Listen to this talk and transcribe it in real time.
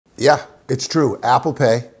Yeah, it's true. Apple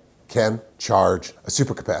Pay can charge a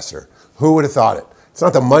supercapacitor. Who would have thought it? It's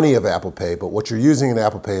not the money of Apple Pay, but what you're using in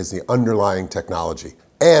Apple Pay is the underlying technology.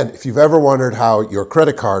 And if you've ever wondered how your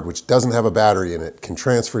credit card, which doesn't have a battery in it, can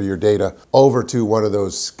transfer your data over to one of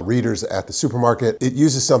those readers at the supermarket, it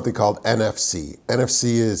uses something called NFC.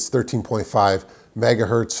 NFC is 13.5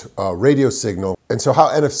 megahertz radio signal. And so how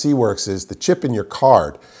NFC works is the chip in your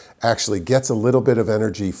card actually gets a little bit of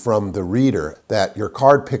energy from the reader that your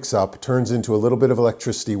card picks up, turns into a little bit of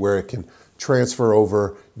electricity where it can transfer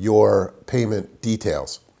over your payment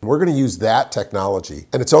details. We're going to use that technology,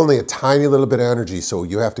 and it's only a tiny little bit of energy, so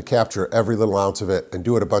you have to capture every little ounce of it and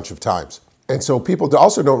do it a bunch of times. And so people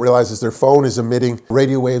also don't realize is their phone is emitting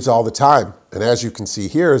radio waves all the time. And as you can see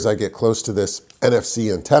here, as I get close to this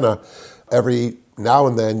NFC antenna, every now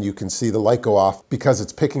and then you can see the light go off because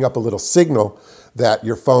it's picking up a little signal that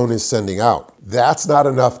your phone is sending out. That's not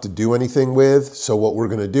enough to do anything with, so what we're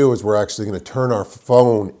going to do is we're actually going to turn our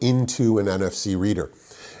phone into an NFC reader.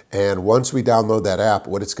 And once we download that app,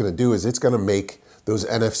 what it's going to do is it's going to make those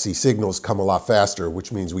NFC signals come a lot faster,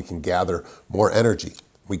 which means we can gather more energy.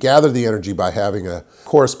 We gather the energy by having a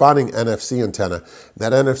corresponding NFC antenna.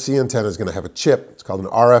 That NFC antenna is going to have a chip. It's called an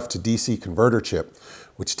RF to DC converter chip,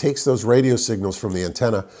 which takes those radio signals from the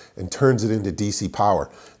antenna and turns it into DC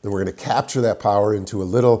power. Then we're going to capture that power into a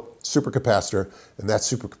little supercapacitor, and that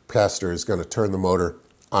supercapacitor is going to turn the motor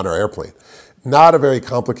on our airplane. Not a very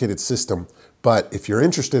complicated system, but if you're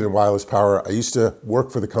interested in wireless power, I used to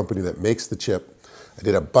work for the company that makes the chip. I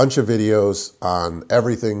did a bunch of videos on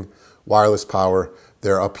everything wireless power.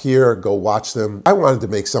 They're up here, go watch them. I wanted to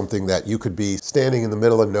make something that you could be standing in the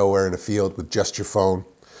middle of nowhere in a field with just your phone,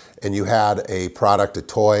 and you had a product, a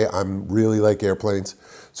toy. I'm really like airplanes,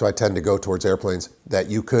 so I tend to go towards airplanes, that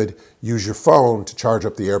you could use your phone to charge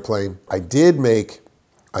up the airplane. I did make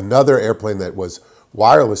another airplane that was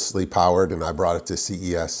wirelessly powered, and I brought it to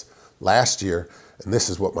CES last year, and this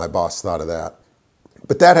is what my boss thought of that.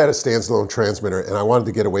 But that had a standalone transmitter, and I wanted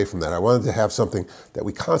to get away from that. I wanted to have something that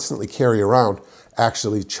we constantly carry around,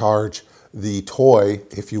 actually charge the toy,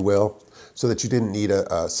 if you will, so that you didn't need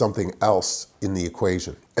something else in the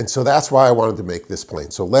equation. And so that's why I wanted to make this plane.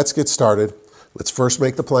 So let's get started. Let's first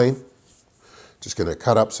make the plane. Just gonna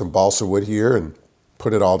cut up some balsa wood here and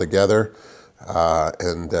put it all together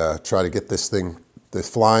and try to get this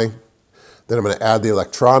flying. Then I'm going to add the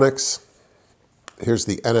electronics. Here's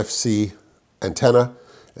the NFC antenna,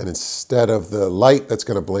 and instead of the light that's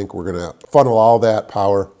going to blink, we're going to funnel all that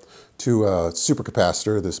power to a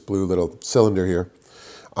supercapacitor, this blue little cylinder here,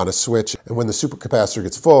 on a switch. And when the supercapacitor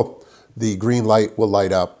gets full, the green light will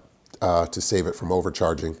light up to save it from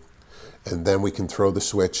overcharging. And then we can throw the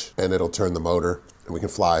switch and it'll turn the motor and we can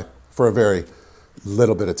fly for a very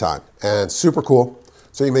little bit of time. And super cool.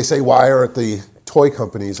 So you may say, why aren't the toy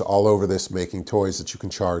companies all over this making toys that you can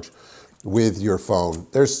charge with your phone?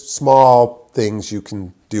 There's small things you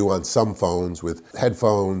can do on some phones with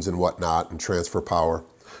headphones and whatnot and transfer power.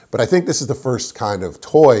 But I think this is the first kind of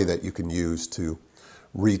toy that you can use to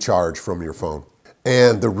recharge from your phone.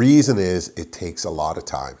 And the reason is it takes a lot of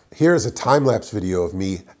time. Here's a time-lapse video of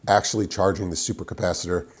me actually charging the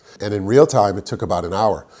supercapacitor, and in real time it took about an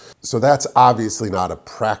hour. So that's obviously not a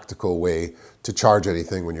practical way to charge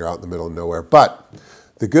anything when you're out in the middle of nowhere. But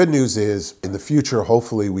the good news is in the future,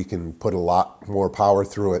 hopefully we can put a lot more power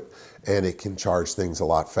through it and it can charge things a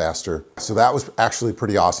lot faster. So that was actually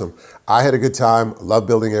pretty awesome. I had a good time. I love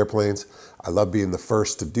building airplanes. I love being the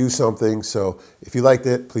first to do something. So if you liked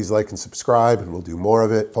it, please like and subscribe and we'll do more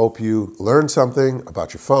of it. Hope you learned something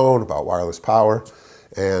about your phone, about wireless power,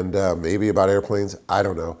 and maybe about airplanes. I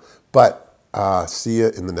don't know. But see you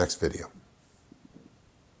in the next video.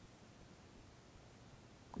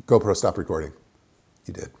 GoPro, stop recording.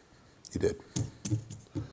 You did.